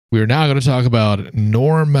We're now going to talk about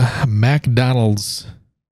Norm MacDonald's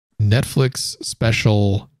Netflix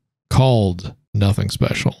special called Nothing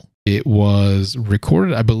Special. It was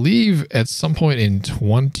recorded, I believe, at some point in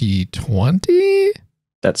 2020.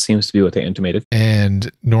 That seems to be what they intimated.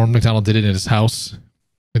 And Norm MacDonald did it in his house.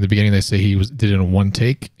 In the beginning, they say did it in one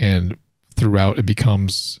take, and throughout it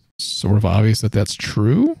becomes sort of obvious that that's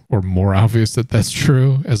true, or more obvious that that's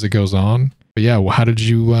true as it goes on. But yeah, how did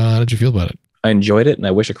you feel about it? I enjoyed it, and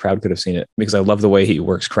I wish a crowd could have seen it because I love the way he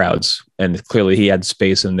works crowds. And clearly he had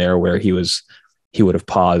space in there where he would have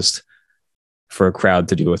paused for a crowd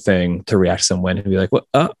to do a thing, to react to someone and be like, what?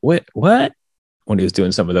 What? When he was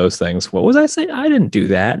doing some of those things. What was I saying? I didn't do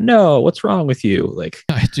that. No, what's wrong with you? Like,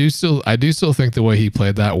 I do still think the way he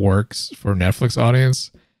played that works for a Netflix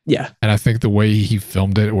audience. Yeah. And I think the way he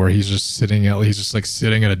filmed it, where he's just sitting at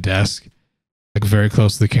a desk, like very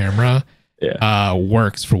close to the camera,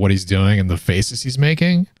 works for what he's doing and the faces he's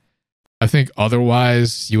making. I think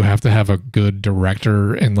otherwise you have to have a good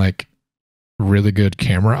director and like really good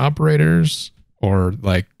camera operators, or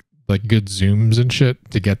like good zooms and shit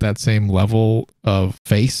to get that same level of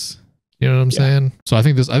face. You know what I'm saying? So I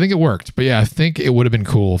think it worked. But yeah, I think it would have been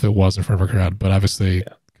cool if it was in front of a crowd, but obviously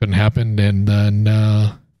couldn't happen. And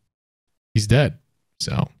then he's dead.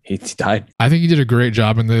 So he died. I think he did a great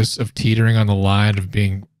job in this of teetering on the line of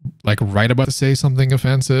being like right about to say something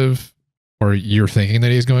offensive, or you're thinking that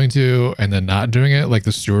he's going to, and then not doing it, like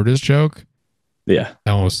the stewardess joke. Yeah.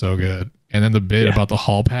 That one was so good. And then the bit about the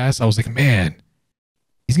hall pass, I was like, man,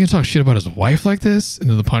 he's going to talk shit about his wife like this? And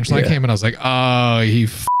then the punchline came and I was like, oh, he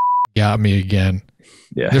got me again.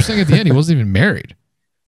 Yeah. They're saying at the end he wasn't even married.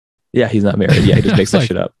 Yeah, he's not married. Yeah, he just makes that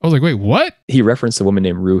shit up. I was like, wait, what? He referenced a woman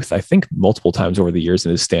named Ruth, I think multiple times over the years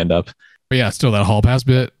in his stand-up. But yeah, still that hall pass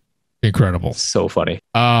bit, incredible. So funny.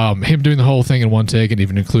 Him doing the whole thing in one take and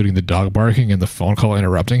even including the dog barking and the phone call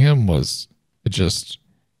interrupting him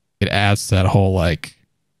it adds to that whole like,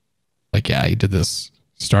 yeah, he did this,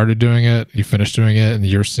 started doing it, he finished doing it, and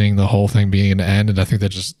you're seeing the whole thing being an end. And I think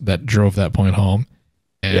that drove that point home.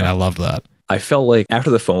 And I loved that. I felt like after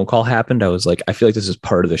the phone call happened, I was like, I feel like this is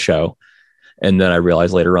part of the show. And then I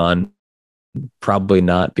realized later on, probably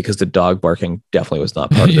not, because the dog barking definitely was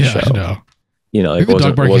not part of the show. No. You know, it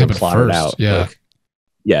wasn't plotted out. Yeah.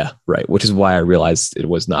 Yeah, right. Which is why I realized it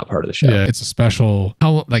was not part of the show. Yeah, it's a special,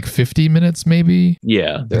 like 50 minutes maybe?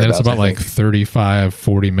 Yeah. And then it's about like 35,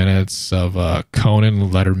 40 minutes of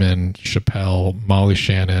Conan, Letterman, Chappelle, Molly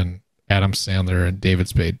Shannon, Adam Sandler, and David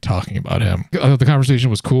Spade talking about him. I thought the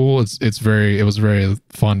conversation was cool. It was very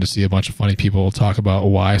fun to see a bunch of funny people talk about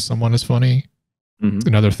why someone is funny. Mm-hmm. It's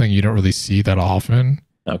another thing you don't really see that often.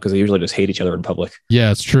 No, because they usually just hate each other in public.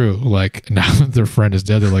 Yeah, it's true. Like, now that their friend is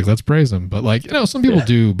dead, they're like, let's praise him. But like, some people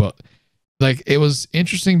do, but like, it was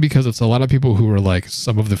interesting because it's a lot of people who are like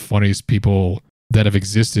some of the funniest people that have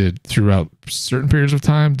existed throughout certain periods of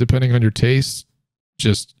time, depending on your taste,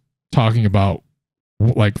 just talking about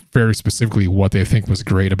like very specifically what they think was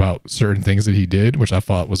great about certain things that he did, which I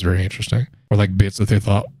thought was very interesting, or like bits that they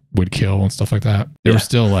thought would kill and stuff like that. They were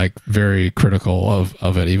still like very critical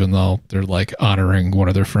of it, even though they're like honoring one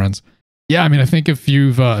of their friends. Yeah, I mean, I think if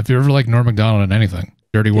you're ever like Norm MacDonald in anything,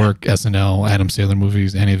 Dirty Work, SNL, Adam Sandler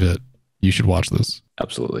movies, any of it, you should watch this.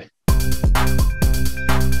 Absolutely.